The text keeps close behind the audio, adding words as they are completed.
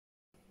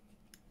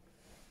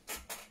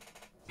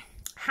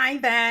Hi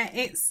there,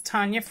 it's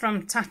Tania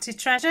from Tatty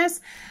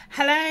Treasures.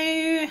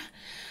 Hello,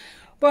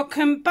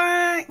 welcome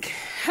back.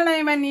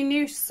 Hello any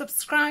new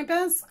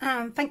subscribers,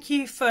 and thank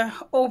you for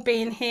all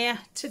being here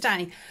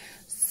today.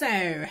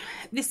 So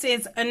this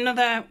is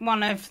another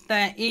one of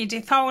the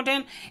Edith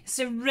Holden. It's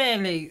a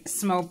really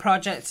small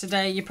project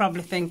today. You're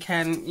probably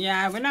thinking,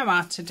 yeah, we know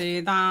how to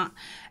do that.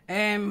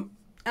 And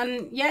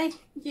yeah,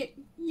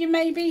 you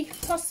maybe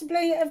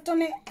possibly have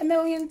done it a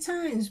million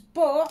times,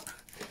 but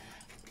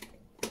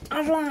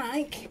I'd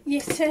like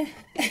you to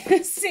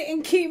sit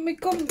and keep me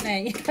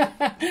company.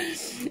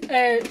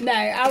 No,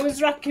 I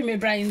was racking my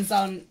brains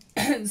on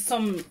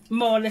some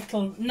more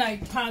little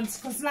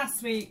notepads because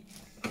last week,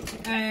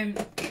 I'm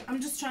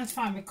just trying to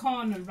find my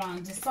corner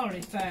around it.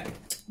 Sorry for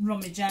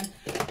rummaging.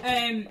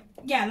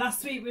 Yeah,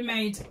 last week we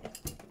made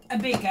a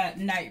bigger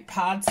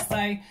notepad.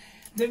 So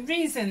the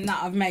reason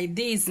that I've made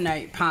these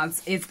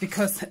notepads is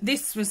because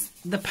this was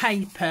the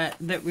paper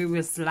that we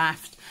was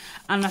left.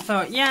 And I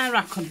thought, yeah,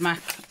 I could make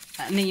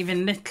an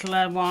even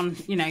littler one,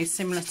 you know,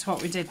 similar to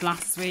what we did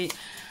last week.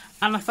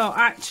 And I thought,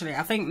 actually,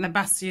 I think the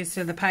best use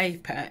of the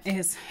paper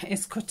is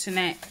cutting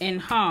it in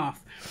half.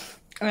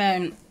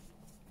 And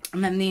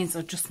then these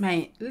are just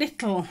made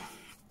little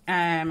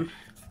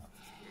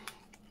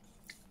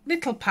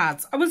little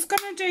pads. I was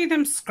going to do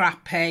them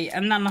scrappy,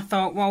 and then I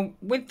thought, well,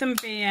 with them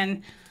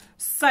being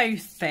so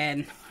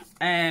thin,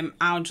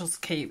 I'll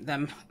just keep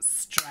them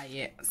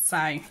straight.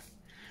 So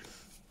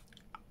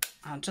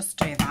I'll just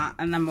do that,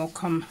 and then we'll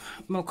come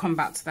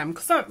back to them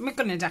because we're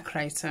going to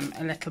decorate them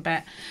a little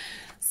bit.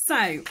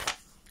 So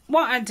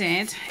what I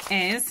did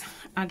is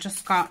I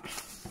just got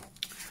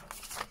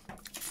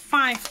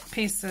 5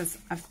 pieces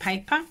of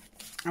paper,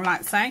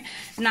 like so.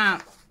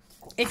 Now,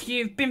 if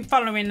you've been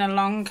following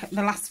along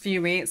the last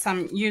few weeks,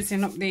 I'm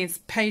using up these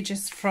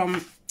pages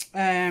from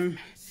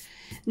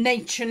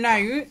Nature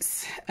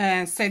Notes.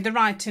 So the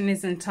writing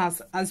isn't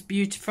as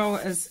beautiful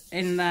as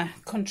in the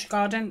country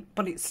garden,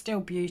 but it's still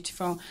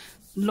beautiful.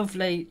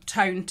 Lovely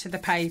tone to the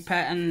paper,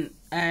 and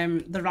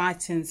the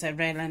writing's a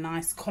really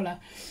nice colour.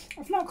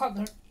 I've not got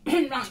the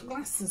right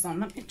glasses on.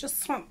 Let me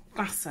just swap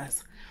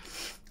glasses.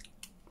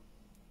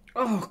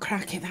 Oh,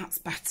 cracky, that's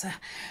better.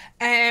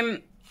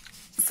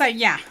 So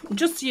yeah,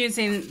 just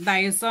using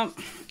those up.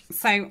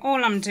 So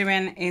all I'm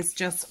doing is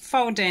just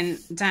folding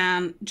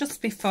down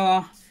just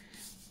before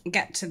I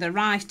get to the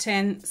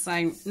writing.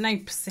 So no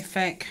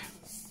specific,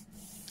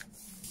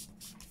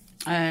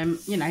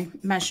 you know,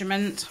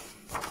 measurement.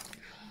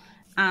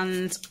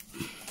 And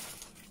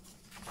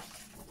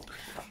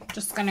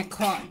just going to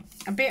cut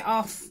a bit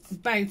off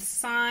both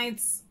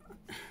sides.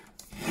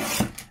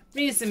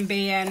 Reason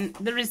being,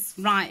 there is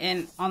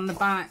writing on the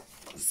back,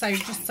 so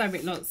just so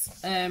it looks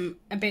a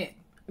bit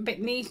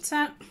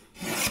neater.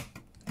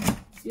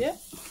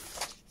 Yep.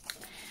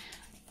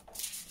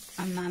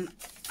 And then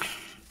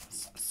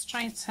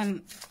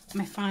straighten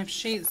my 5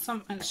 sheets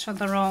up, make sure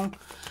they're all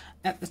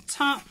at the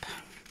top.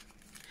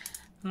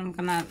 And I'm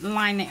going to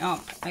line it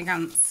up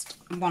against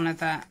one of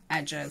the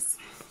edges,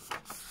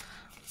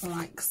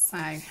 like so.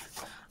 I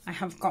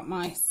have got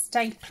my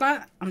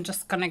stapler. I'm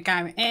just going to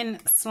go in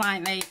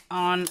slightly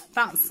on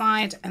that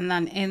side and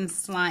then in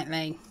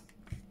slightly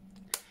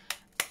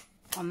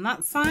on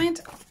that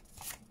side.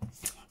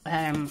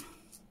 I've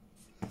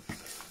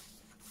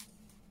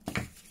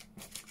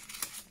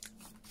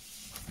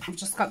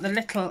just got the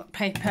little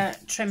paper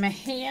trimmer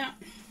here,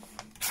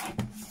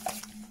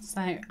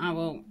 so I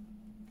will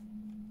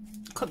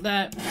cut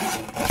the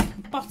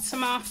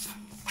bottom off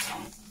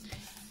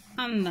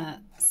and the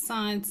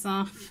sides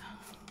off.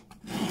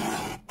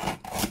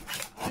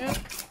 Yep.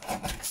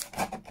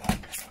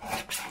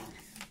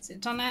 Has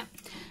it done it?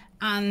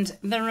 And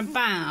they're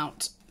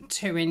about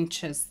 2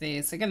 inches,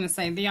 these. I'm going to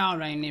say they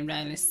are only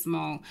really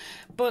small,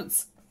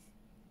 but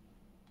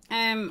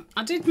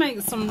I did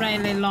make some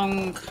really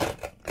long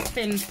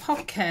thin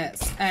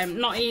pockets,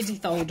 not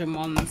Edith Holden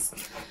ones.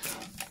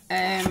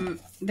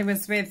 There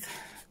was with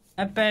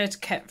a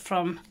bird kit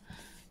from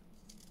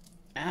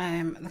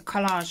the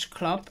Collage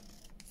Club,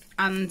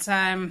 and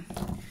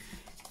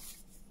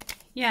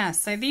yeah,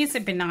 so these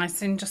would be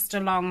nice in just a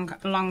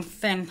long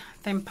thin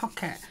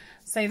pocket.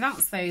 So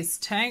that's those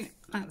 2.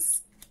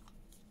 Let's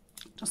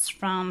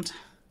just round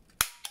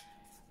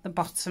the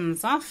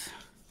bottoms off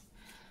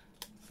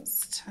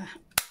just to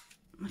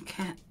make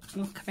it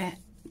look a bit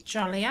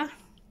jollier.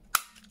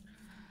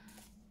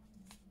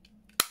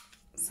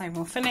 So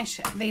we'll finish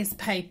these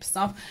papers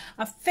off.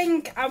 I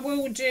think I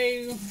will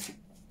do,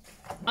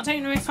 I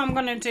don't know if I'm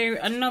going to do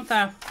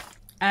another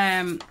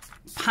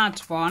pad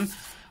one,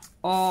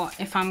 or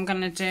if I'm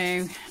going to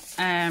do,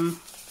 I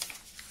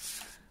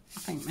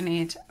think we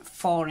need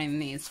 4 in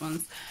these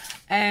ones.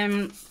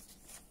 I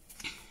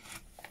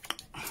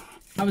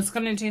was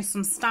going to do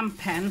some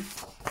stamping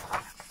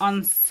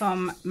on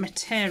some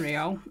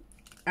material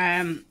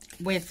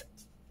with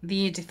the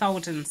Edith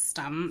Holden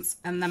stamps,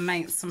 and then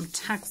make some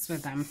tags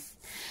with them,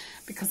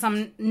 because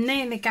I'm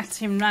nearly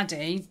getting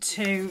ready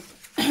to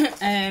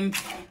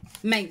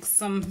make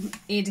some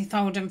Edith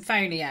Holden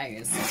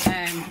folios.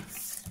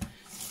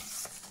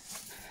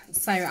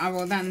 So I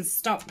will then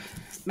stop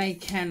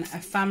making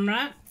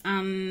ephemera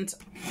and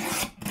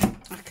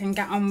I can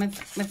get on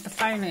with the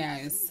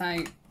folios.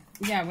 So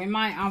yeah, we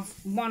might have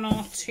 1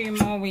 or 2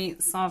 more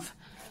weeks of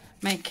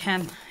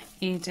making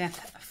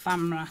Edith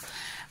ephemera.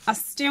 I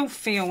still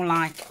feel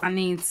like I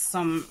need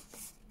some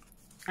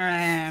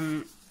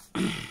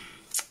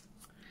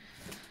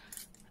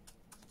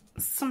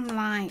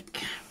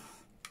like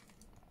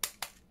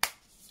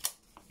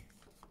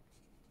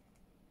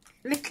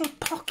little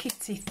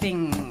pockety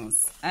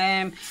things,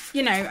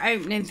 you know,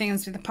 opening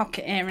things with a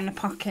pocket here and a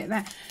pocket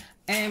there.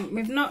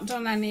 We've not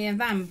done any of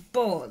them,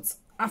 but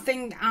I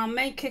think I'll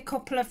make a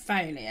couple of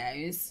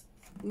folios,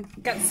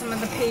 get some of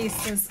the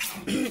pieces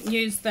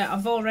used that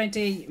I've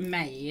already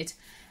made,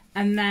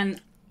 and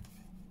then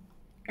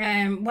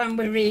when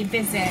we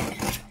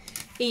revisit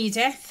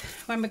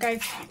Edith, when we go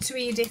to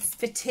Edith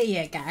for tea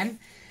again,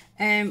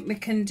 we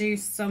can do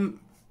some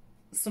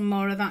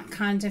more of that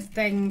kind of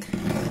thing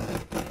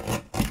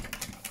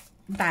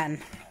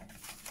then.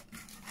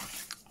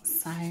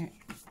 So I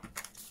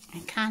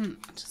can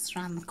just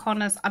round the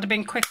corners. I'd have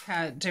been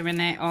quicker doing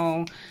it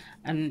all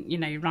and, you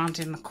know,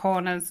 rounding the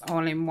corners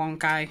all in one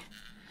go.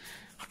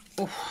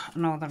 Oh,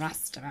 and all the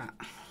rest of it.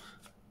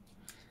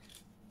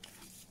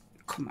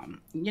 Come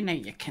on, you know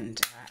you can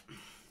do it.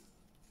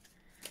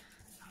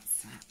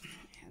 That's it.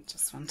 I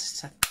just wanted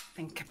to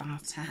think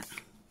about it.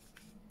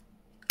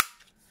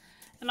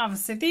 And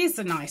obviously these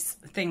are nice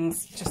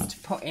things just to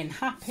put in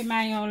Happy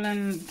Mail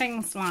and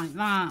things like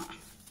that.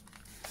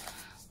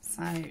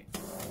 So I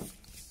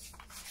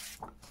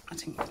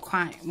didn't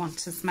quite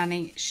want as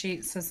many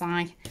sheets as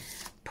I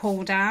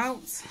pulled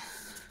out.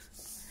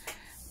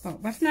 But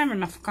we've near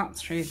enough got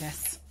through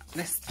this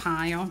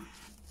pile.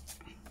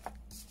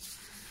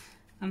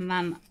 And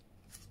then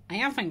I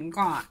haven't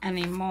got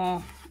any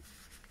more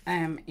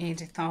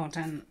Edith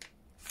Holden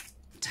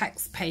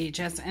text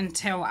pages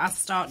until I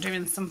start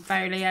doing some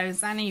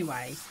folios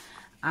anyway,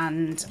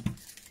 and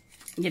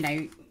you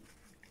know,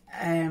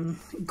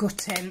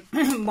 gutting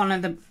one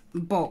of the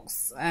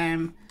books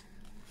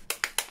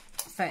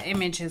for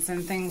images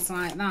and things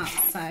like that.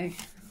 So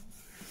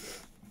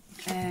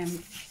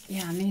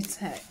yeah, I need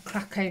to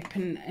crack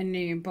open a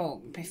new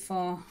book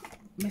before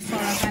I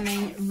have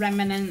any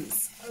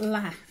remnants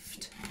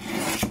left.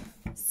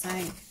 So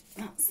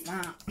that's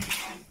that.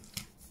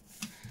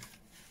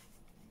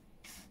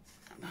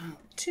 About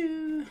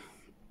 2.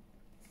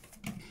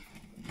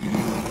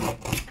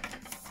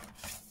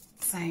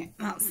 So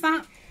that's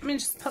that. Let me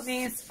just put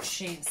these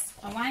sheets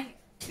away.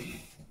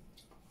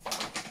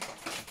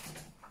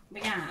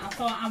 But yeah, I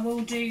thought I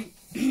will do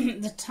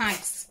the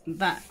tags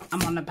that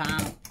I'm on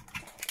about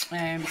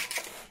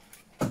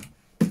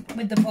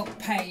with the book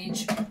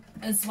page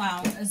as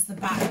well as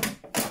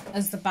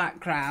the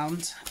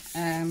background.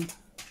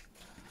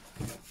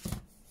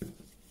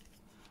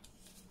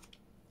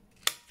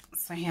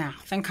 So yeah,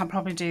 I think I'll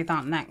probably do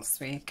that next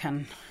week,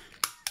 and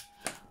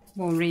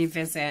we'll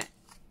revisit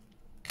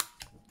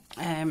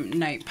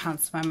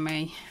notepads when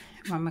we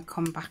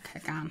come back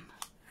again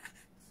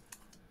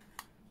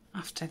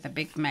after the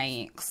big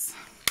makes.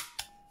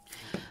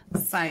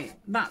 So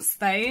that's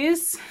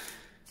those.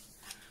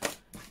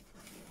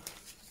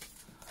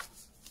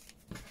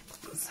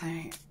 So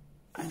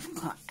I've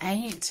got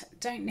 8.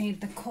 Don't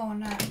need the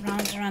corner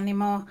rounder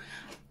anymore.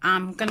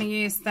 I'm going to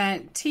use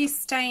the tea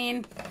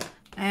stain,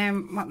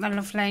 what the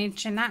lovely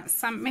Jeanette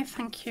sent me.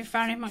 Thank you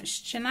very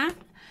much, Jeanette.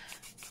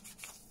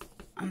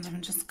 And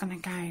I'm just going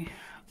to go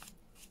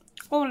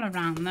all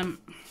around them.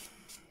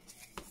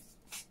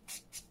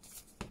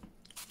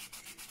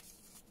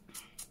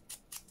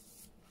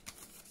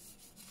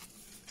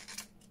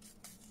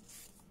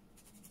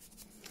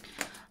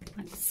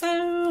 Like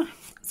so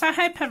I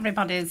hope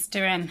everybody's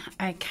doing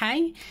okay.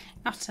 You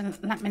have to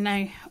let me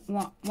know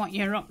what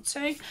you're up to.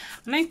 I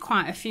know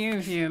quite a few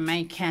of you are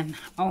making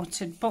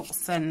altered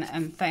books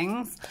and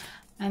things,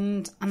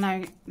 and I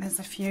know there's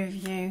a few of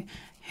you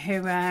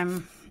who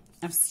have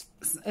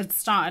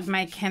started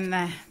making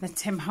the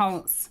Tim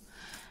Holtz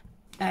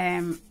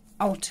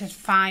altered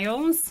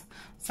files,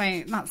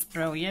 so that's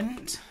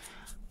brilliant.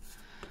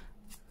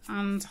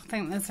 And I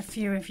think there's a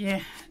few of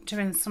you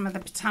doing some of the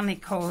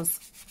botanicals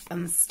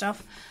and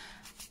stuff.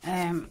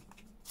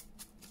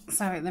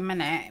 So at the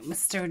minute we're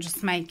still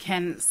just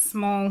making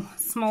small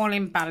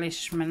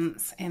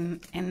embellishments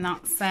in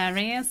that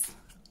series,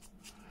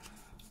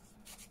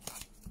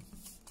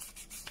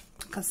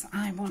 because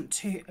I want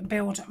to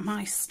build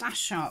my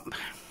stash up.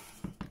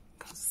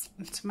 Because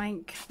to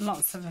make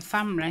lots of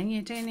ephemera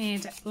you do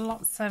need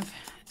lots of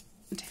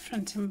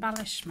different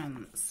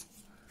embellishments.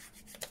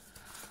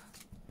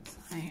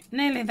 So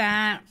nearly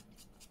there.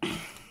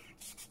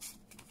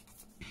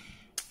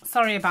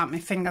 Sorry about my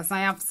fingers,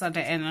 I have said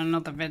it in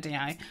another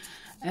video.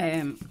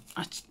 I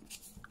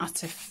had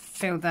to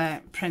fill the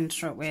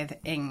printer up with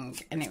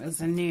ink, and it was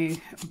a new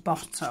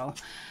bottle.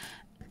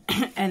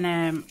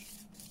 And,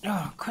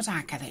 oh, could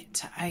I get it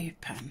to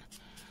open?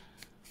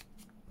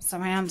 So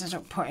I ended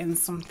up putting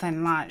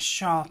something like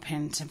sharp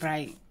in to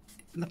break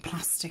the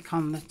plastic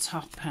on the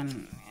top,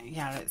 and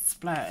yeah, it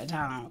splurted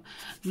out.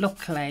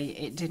 Luckily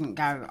it didn't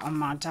go on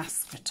my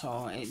desk at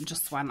all, it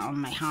just went on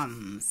my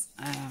hands.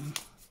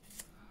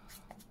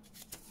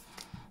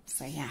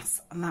 So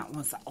yes, and that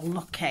was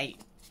lucky.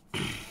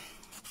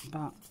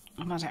 But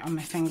I've had it on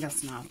my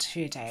fingers now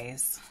 2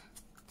 days,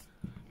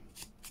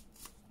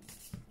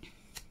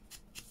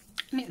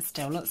 and it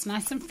still looks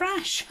nice and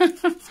fresh.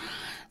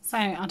 So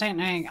I don't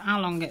know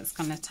how long it's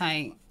going to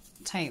take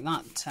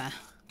that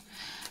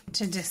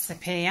to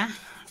disappear.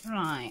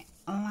 Right,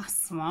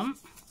 last one.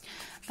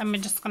 Then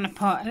we're just going to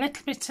put a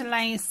little bit of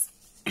lace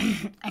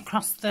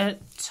across the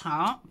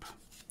top,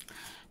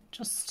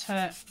 just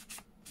to,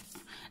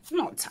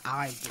 not to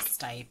hide the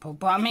staple,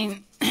 but I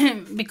mean,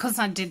 because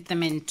I did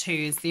them in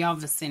twos, they're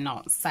obviously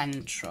not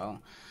central.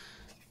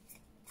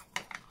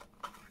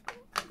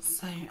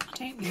 So I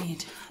don't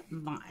need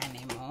that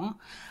anymore.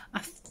 I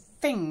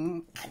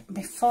think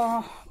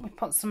before we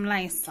put some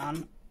lace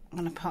on, I'm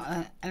going to put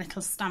a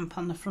little stamp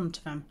on the front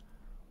of them.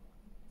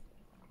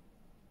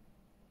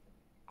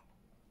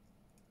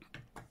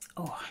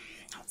 Oh,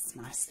 that's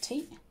nice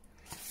tea.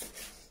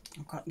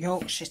 I've got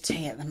Yorkshire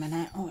tea at the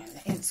minute. Oh,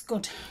 it's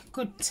good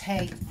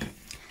tea.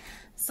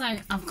 So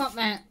I've got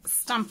the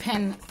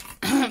stamping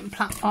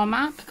platform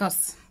out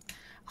because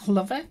I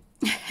love it.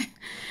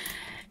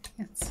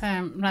 It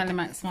really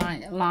makes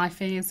my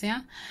life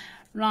easier.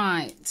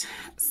 Right,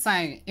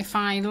 so if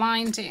I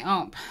lined it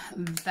up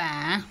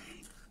there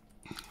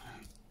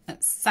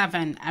at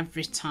 7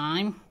 every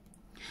time,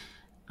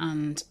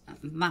 and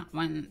that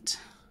went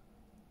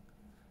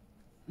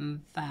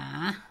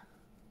there,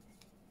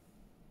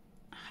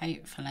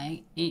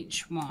 hopefully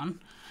each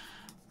one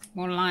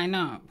will line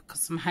up,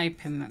 because I'm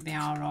hoping that they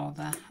are all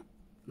the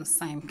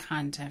same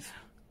kind of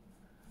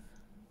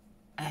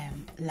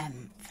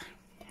length,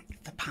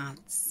 the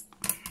pads.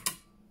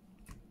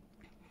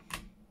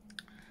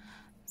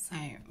 So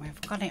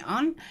we've got it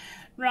on.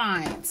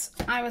 Right,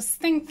 I was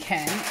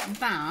thinking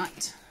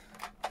that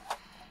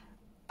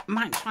I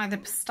might try the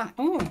pistachio.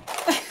 Oh,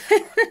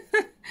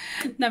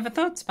 never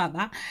thought about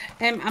that.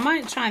 I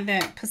might try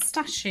the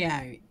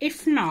pistachio.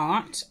 If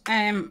not,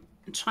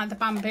 try the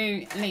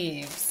bamboo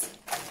leaves.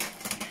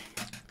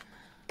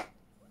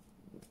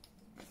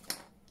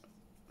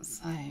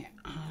 So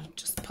I'll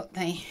just put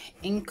the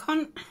ink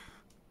on.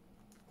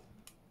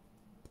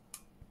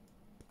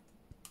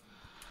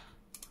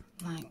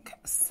 Like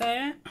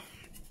so.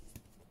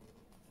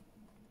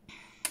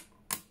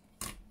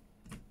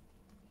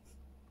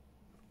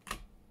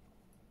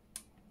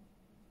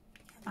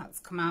 That's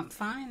come out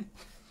fine.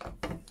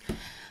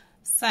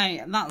 So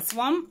that's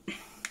one. Do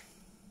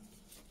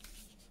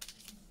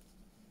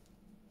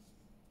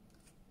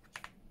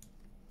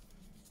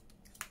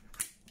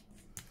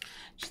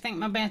you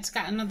think I'll be able to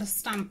get another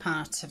stamp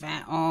out of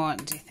it, or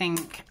do you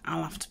think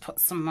I'll have to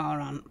put some more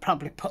on?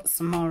 Probably put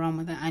some more on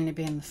with it only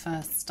being the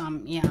first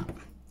stamp. Yeah.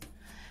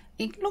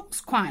 It looks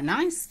quite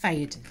nice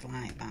faded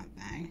like that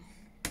though.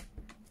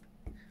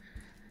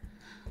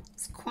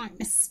 It's quite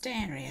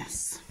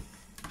mysterious.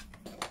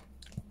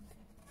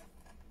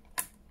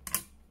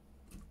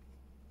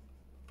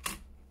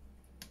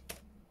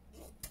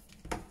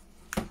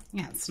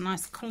 Yeah, it's a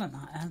nice colour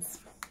that is.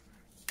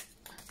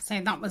 So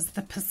that was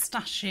the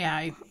pistachio.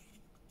 I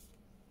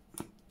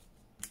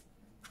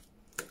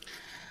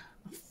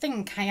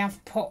think I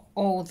have put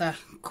all the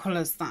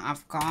colours that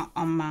I've got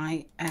on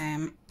my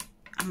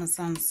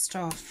Amazon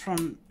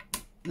storefront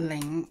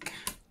link.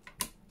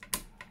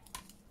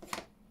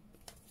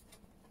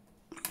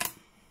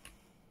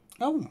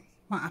 Oh,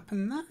 what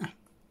happened there?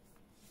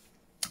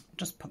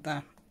 Just put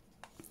the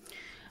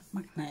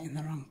magnet in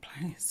the wrong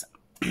place.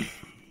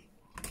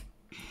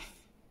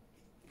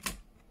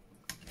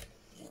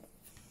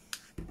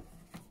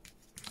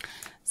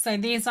 So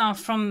these are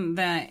from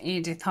the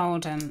Edith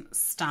Holden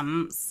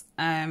stamps,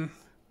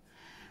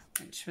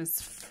 which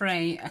was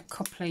free a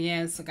couple of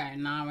years ago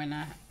now in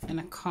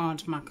a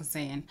card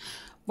magazine.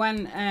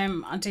 When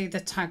I do the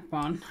tag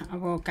one, I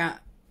will get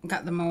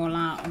them all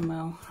out and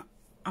we'll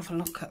have a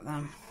look at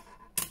them.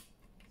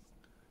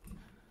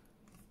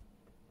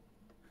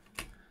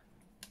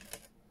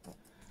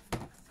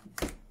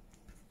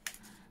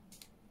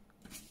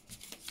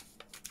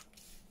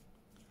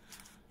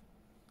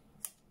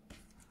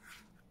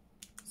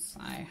 So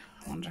I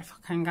wonder if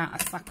I can get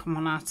a second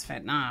one out of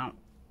it now.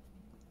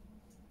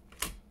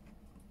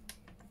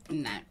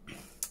 No.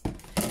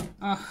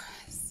 Oh,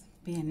 it's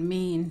being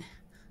mean.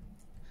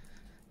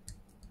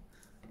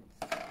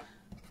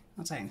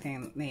 I don't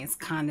think these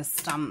kind of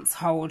stamps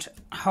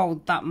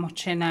hold that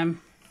much in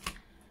them.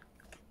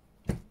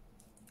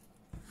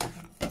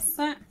 That's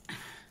it.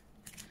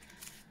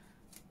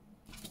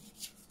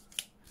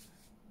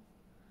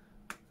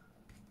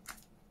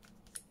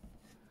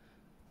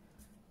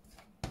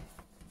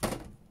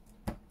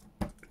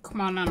 Come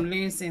on, I'm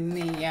losing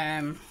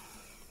the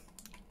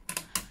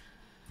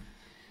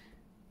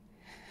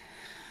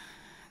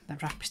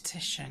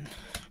repetition.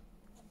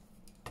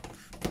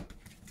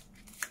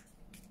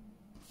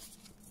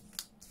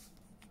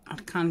 I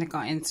kind of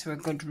got into a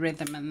good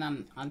rhythm, and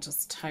then I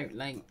just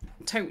totally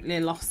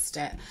lost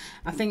it.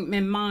 I think my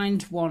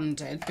mind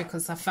wandered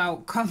because I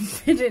felt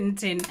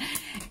confident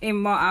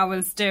in what I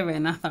was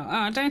doing. I thought, oh,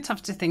 I don't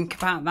have to think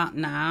about that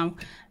now.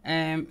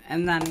 And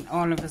then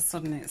all of a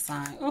sudden it's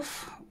like,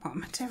 oof, what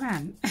am I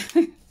doing?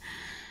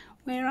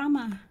 Where am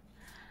I?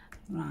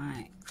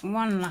 Right,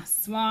 one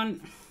last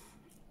one.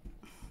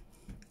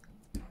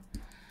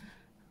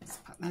 Let's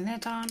put the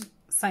lid on.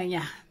 So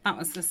yeah, that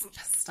was this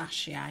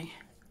pistachio.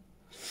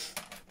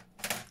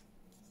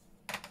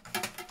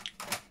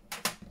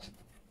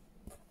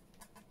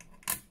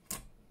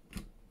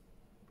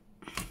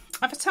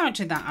 I've told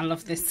you that I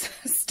love this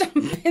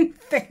stamping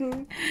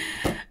thing.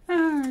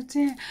 Oh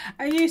dear.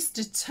 I used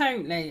to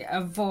totally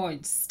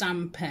avoid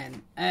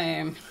stamping.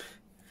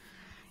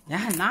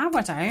 Yeah, now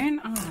I don't.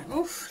 I'm like,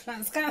 oof,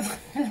 let's get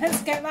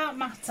that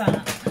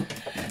matter.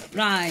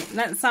 Right,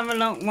 let's have a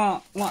look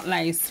what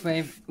lace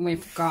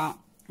we've got.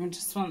 I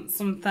just want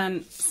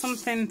something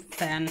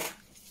thin.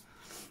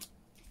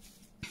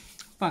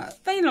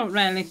 But they look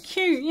really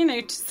cute, you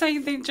know, to say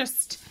they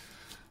just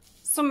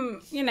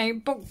some, you know,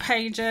 book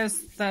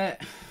pages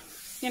that,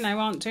 you know,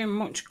 aren't doing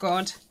much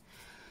good.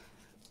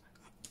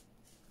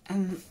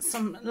 And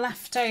some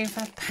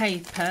leftover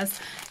papers.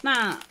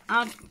 Now,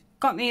 I've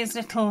got these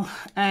little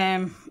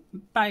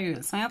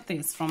bows. I have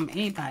these from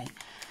eBay.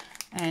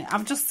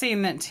 I've just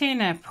seen that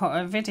Tina put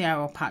a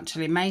video up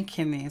actually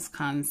making these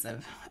kinds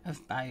of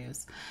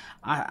bows.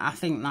 I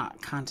think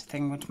that kind of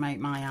thing would make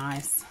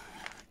my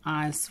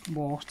eyes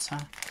water.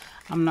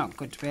 I'm not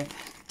good with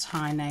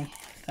tiny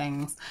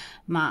things.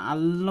 Matt, I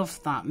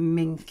love that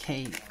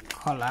minky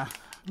colour,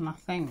 and I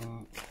think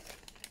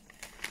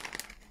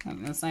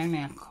there's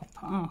only a couple.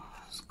 Oh,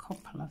 there's a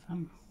couple of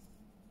them.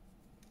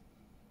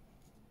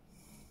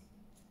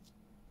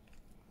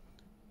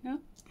 Yep,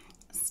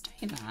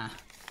 stay there.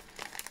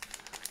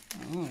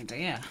 Oh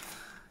dear.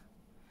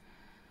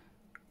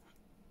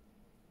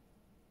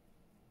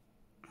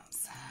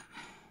 That's it.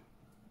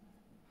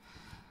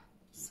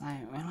 So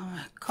we'll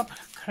have a couple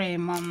of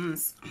cream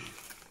ones.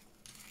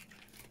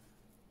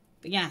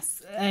 But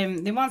yes,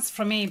 the ones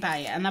from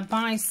eBay, and I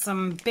buy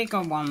some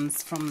bigger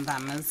ones from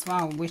them as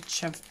well,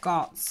 which have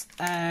got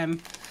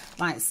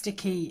like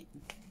sticky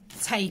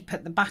tape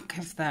at the back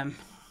of them.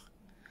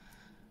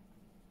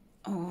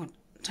 Oh,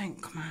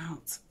 don't come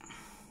out.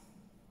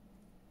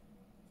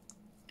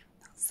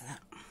 That's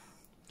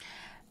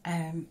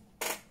it.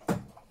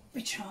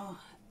 Which are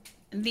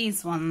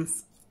these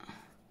ones,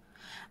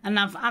 and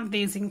I've had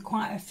these in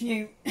quite a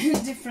few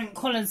different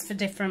colours for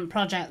different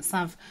projects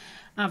I've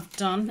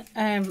done,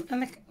 and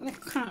they're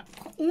quite,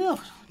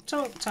 oh,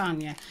 talk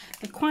Tanya,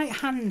 they're quite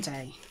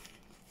handy.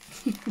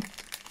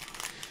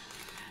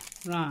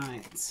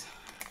 Right,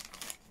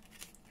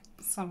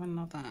 let's have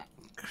another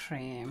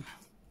cream.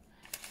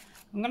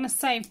 I'm going to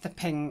save the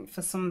pink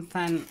for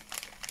something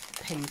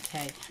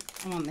pinky.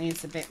 I want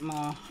these a bit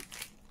more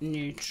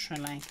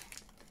neutrally.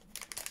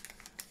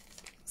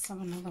 Let's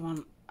have another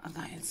one of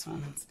those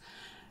ones.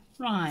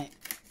 Right,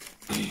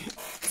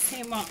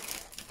 see what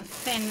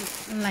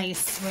thin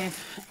lace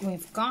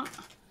we've got.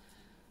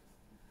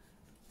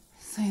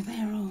 So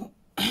they're all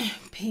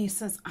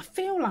pieces. I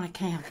feel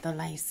like I have the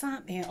lace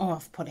out there. Oh,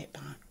 I've put it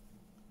back.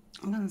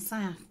 I'm going to say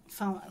I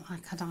felt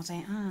like I'd had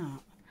it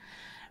out.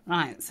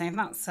 Right, so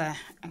that's a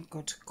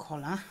good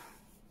colour.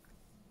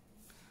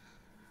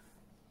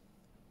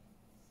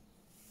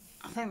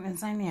 I think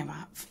there's only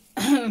about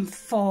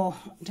 4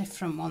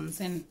 different ones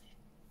in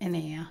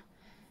here.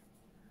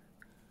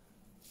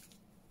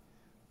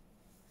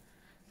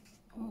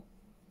 Oh,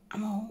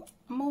 I'm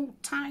all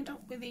tied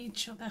up with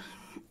each other.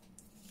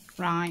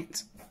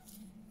 Right.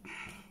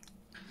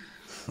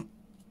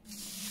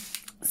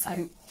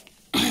 So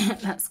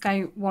let's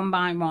go one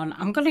by one.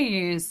 I'm going to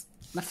use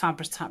the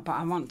Fabri-Tac, but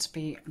I want to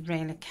be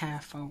really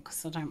careful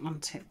because I don't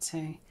want it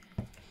to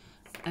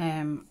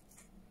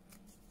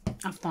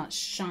have that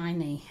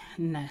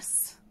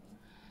shininess.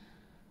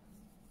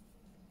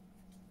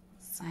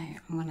 So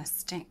I'm going to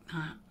stick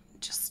that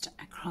just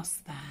across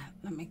there.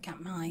 Let me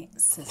get my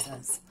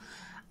scissors.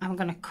 I'm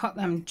going to cut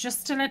them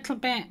just a little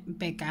bit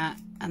bigger,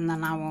 and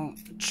then I will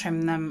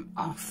trim them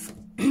off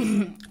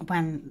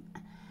when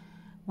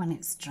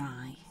it's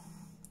dry.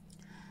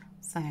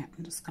 So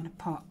I'm just going to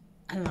put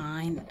a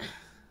line,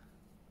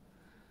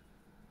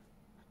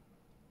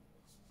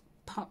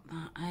 pop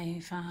that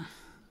over.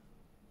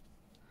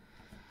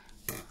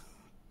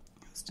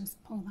 Let's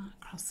just pull that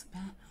across a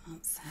bit.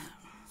 That's it.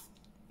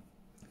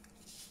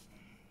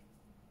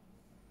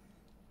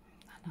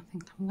 And I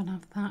think I'm going to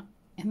have that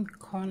in the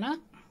corner.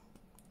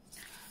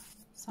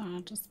 So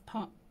I'll just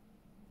put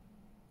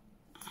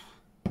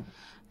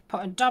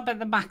a dab at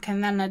the back,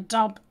 and then a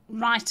dab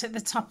right at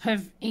the top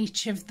of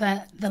each of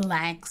the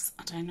legs.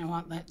 I don't know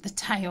what the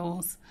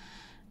tails,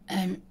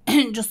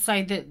 just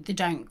so that they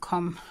don't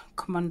come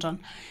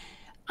undone.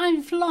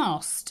 I've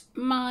lost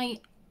my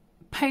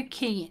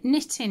pokey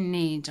knitting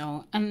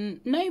needle, and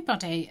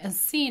nobody has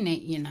seen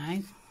it, you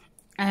know.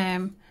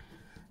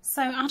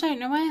 So I don't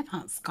know where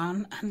that's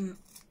gone, and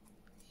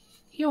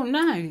you'll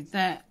know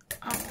that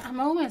I'm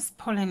always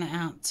pulling it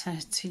out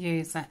to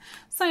use it.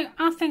 So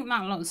I think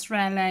that looks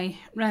really,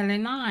 really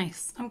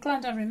nice. I'm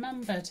glad I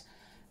remembered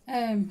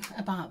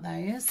about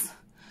those.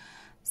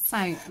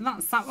 So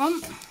that's that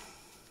one.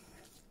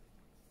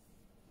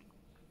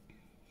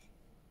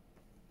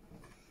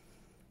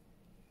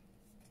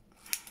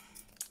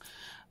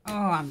 Oh,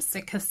 I'm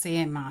sick of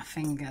seeing my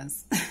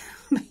fingers.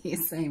 You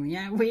see me?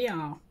 Yeah, we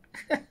are.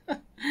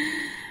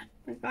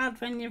 It's bad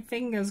when your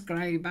fingers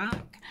grow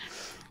back.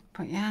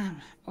 But yeah,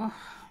 oh,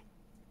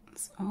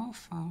 it's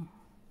awful.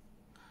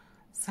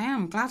 So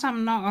I'm glad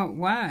I'm not at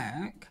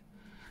work.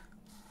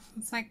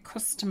 It's like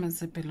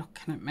customers would be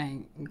looking at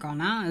me and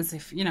gone out as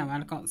if, you know,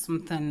 I'd got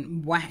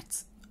something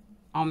wet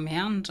on my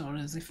hand, or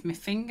as if my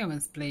finger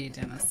was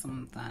bleeding or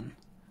something.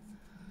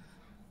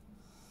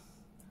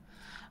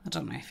 I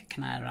don't know if you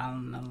can hear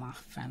Eleanor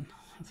laughing.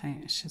 I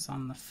think she's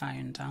on the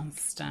phone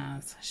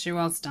downstairs. She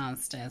was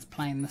downstairs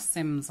playing The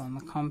Sims on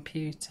the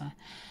computer.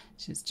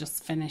 She's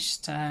just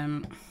finished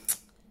a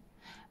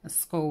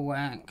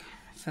schoolwork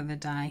for the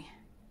day.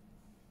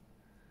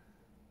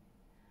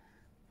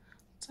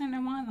 Don't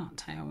know why that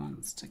tail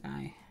wants to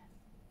go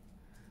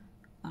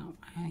that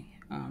way.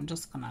 Oh, I'm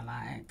just gonna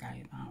let it go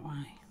that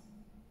way.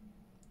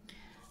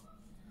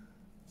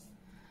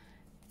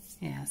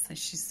 Yeah, so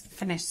she's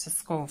finished the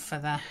school for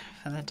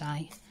the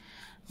day.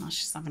 Now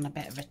she's having a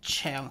bit of a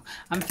chill.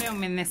 I'm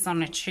filming this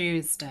on a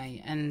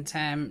Tuesday, and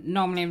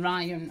normally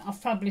Ryan,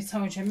 I've probably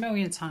told you a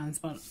million times,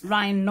 but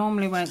Ryan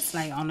normally works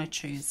late on a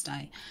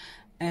Tuesday.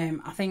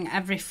 I think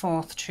every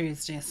 4th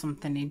Tuesday or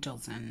something he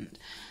doesn't.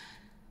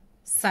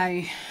 So,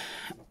 me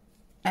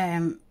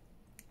and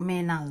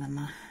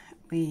Eleanor,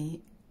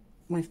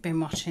 we've been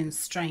watching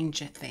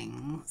Stranger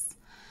Things,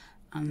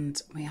 and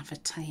we have a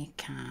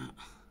takeout.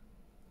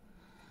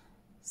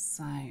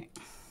 So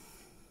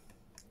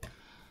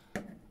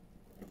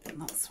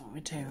that's what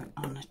we do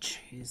on a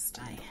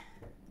Tuesday.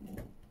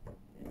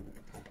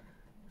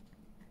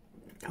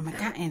 And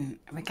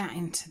we're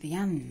getting to the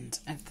end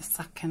of the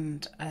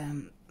 2nd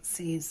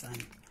season,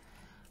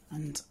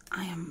 and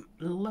I am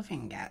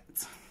loving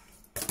it.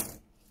 Just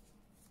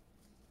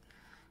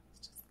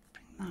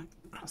bring that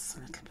across a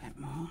little bit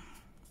more.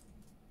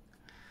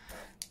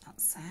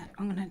 That's it.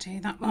 I'm going to do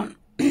that one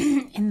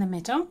in the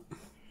middle.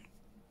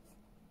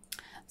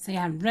 So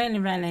yeah, I'm really,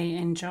 really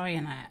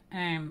enjoying it.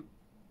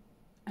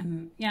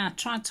 And yeah, I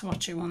tried to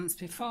watch it once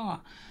before,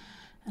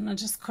 and I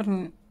just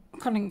couldn't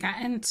get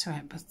into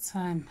it. But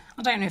I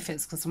don't know if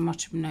it's because I'm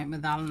watching it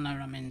with Eleanor,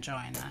 I'm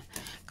enjoying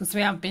it. Because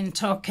we have been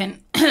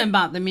talking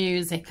about the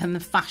music and the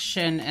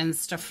fashion and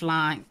stuff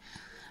like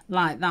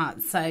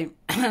that. So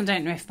I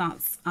don't know if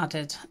that's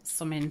added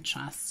some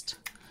interest,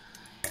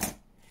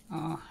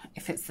 or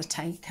if it's the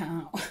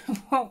takeout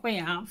what we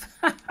have.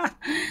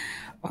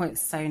 Oh,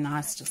 it's so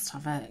nice just to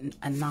have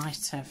a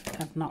night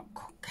of not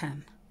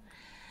cooking.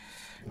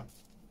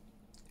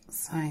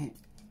 So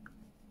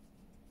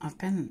I've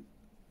been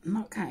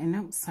not getting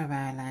up so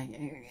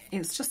early.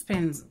 It's just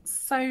been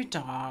so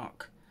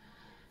dark.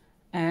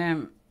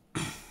 And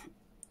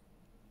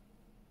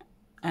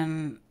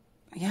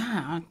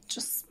yeah, I've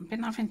just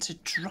been having to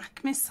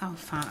drag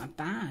myself out of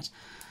bed.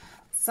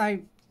 So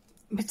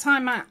by the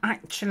time I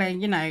actually,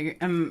 you know,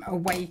 am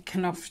awake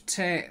enough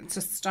to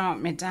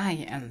start my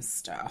day and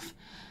stuff,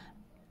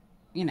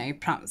 you know,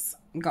 perhaps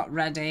got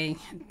ready,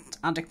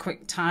 had a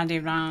quick tidy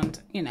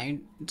round, you know,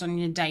 done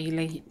your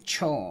daily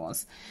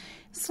chores,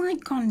 it's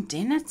like gone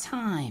dinner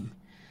time.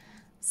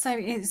 So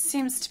it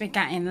seems to be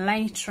getting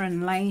later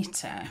and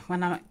later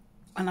when I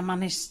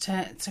manage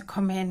to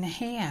come in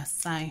here.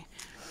 So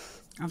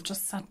I've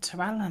just said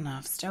to Eleanor,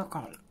 I've still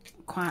got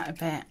quite a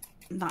bit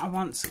that I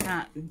want to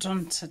get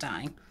done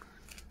today.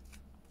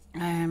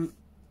 There's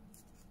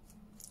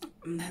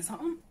that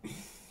one.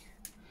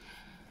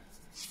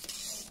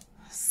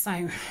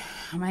 So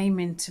I'm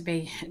aiming to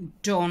be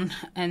done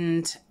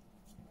and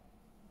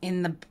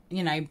in the,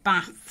 you know,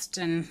 bathed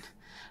and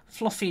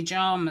fluffy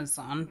pyjamas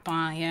on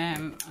by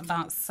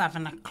about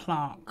 7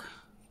 o'clock.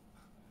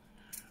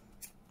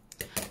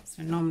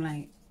 So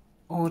normally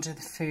order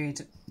the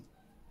food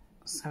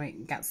so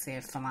it gets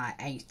here for like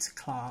 8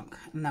 o'clock,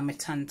 and then we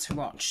tend to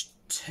watch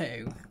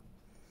 2.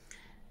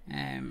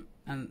 And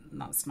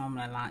that's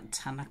normally like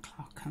 10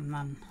 o'clock, and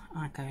then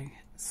I go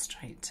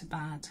straight to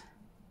bed.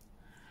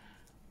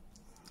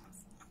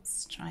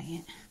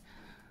 Straight.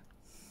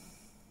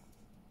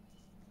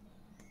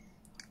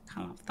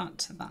 I'll have that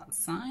to that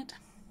side.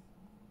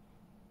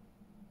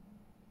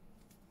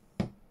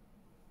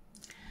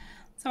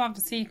 So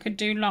obviously you could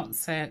do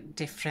lots of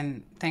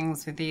different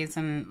things with these,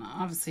 and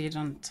obviously you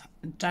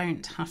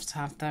don't have to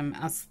have them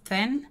as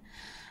thin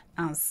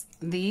as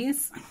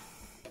these,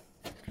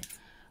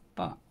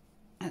 but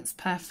it's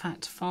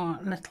perfect for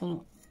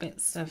little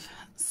bits of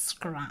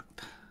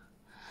scrap.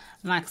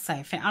 Like I say,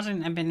 if it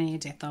hadn't have been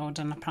Edith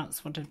Holden, I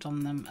perhaps would have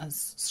done them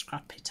as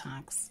scrappy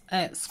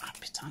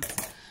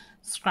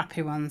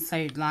ones.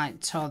 So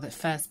like tore the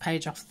first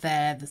page off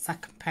there, the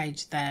second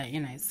page there, you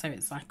know, so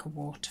it's like a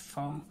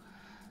waterfall.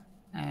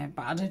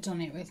 But I'd have done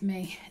it with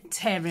me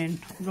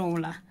tearing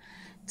ruler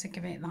to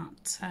give it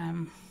that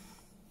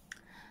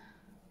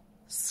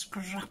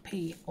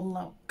scrappy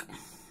look.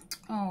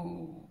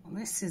 Oh,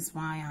 this is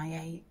why I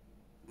hate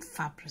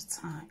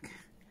Fabri-Tac.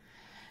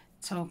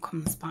 It all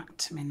comes back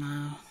to me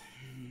now.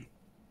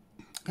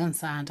 I can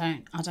say I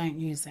don't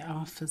use it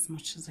half as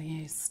much as I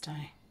used to.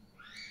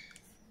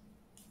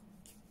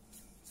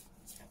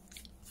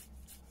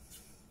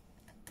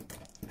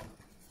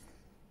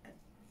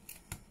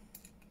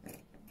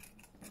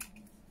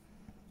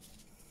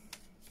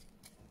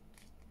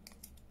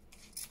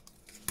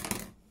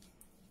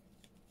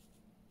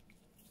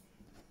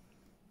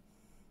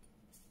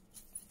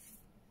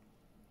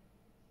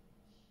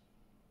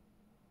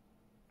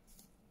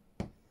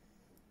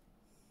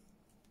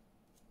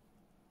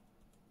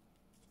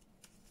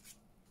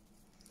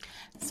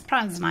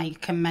 Surprised now you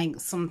can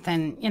make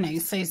something, you know,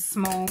 so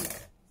small,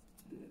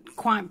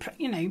 quite,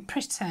 you know,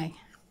 pretty.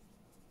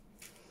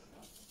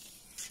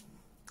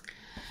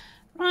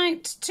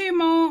 Right, 2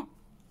 more.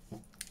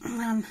 And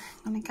then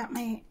I'm going to get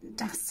my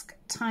desk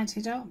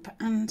tidied up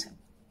and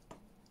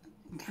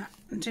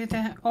do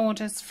the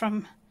orders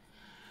from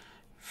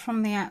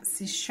the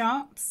Etsy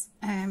shops,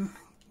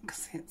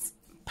 because it's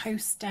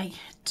post day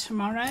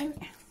tomorrow.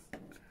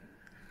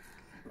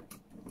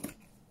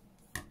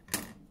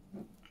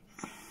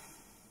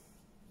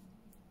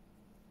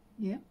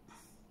 Yep.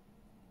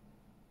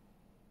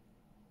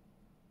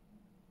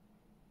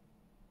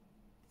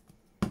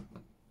 Kind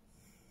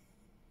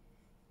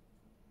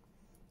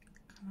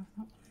of that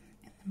one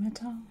in the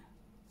middle.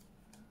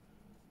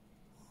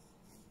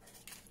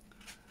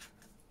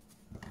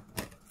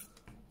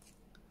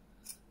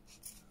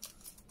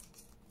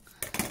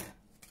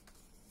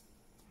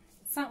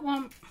 It's that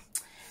one.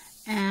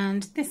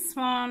 And this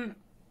one,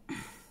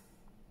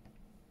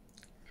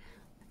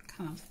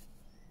 kind of,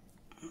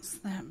 what's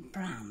that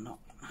brown look?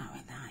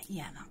 Oh, that,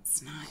 yeah,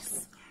 that's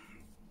nice.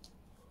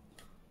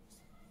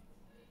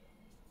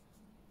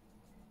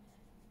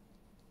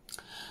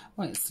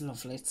 Well, it's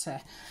lovely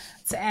to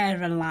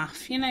air a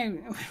laugh. You know,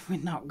 we're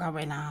not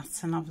going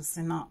out and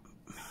obviously not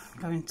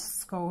going to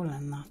school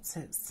and that.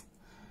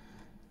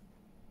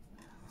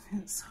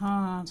 It's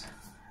hard,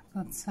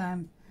 but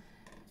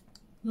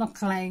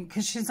luckily,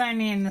 because she's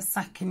only in the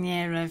 2nd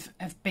year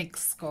of big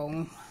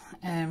school,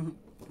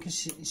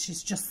 because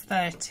she's just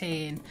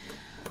 13.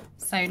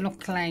 So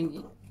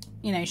luckily,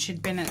 you know,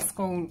 she'd been at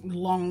school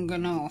long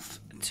enough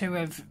to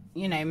have,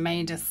 you know,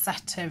 made a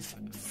set of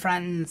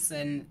friends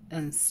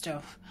and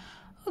stuff.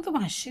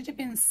 Otherwise, she'd have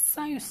been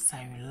so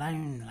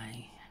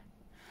lonely.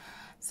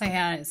 So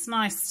yeah, it's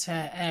nice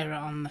to hear it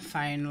on the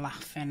phone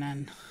laughing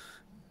and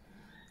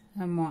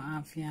what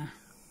have you.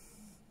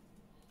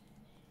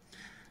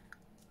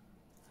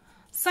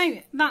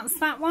 So that's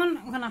that one.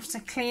 I'm going to have to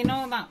clean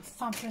all that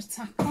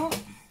Fabri-Tac up.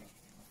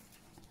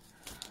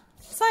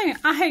 So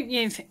I hope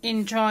you've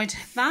enjoyed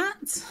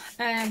that.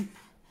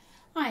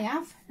 I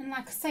have, and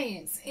like I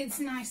say, it's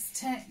nice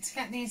to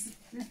get these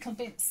little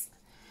bits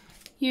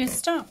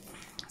used up.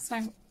 So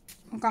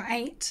I've got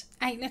eight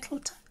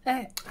little.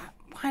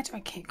 Why do I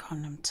keep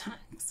calling them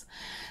tags?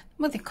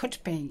 Well, they could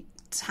be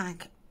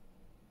tag.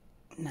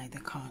 No, they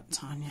can't,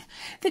 Tanya.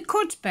 They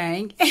could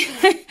be.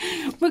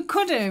 We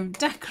could have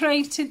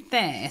decorated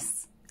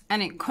this,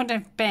 and it could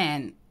have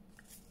been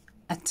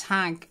a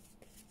tag.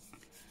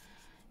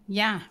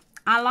 Yeah.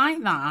 I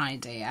like that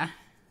idea.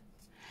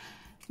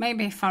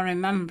 Maybe if I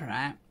remember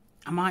it,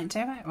 I might do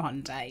it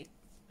one day.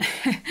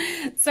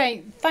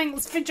 So,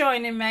 thanks for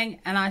joining me,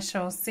 and I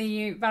shall see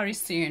you very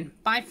soon.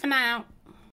 Bye for now.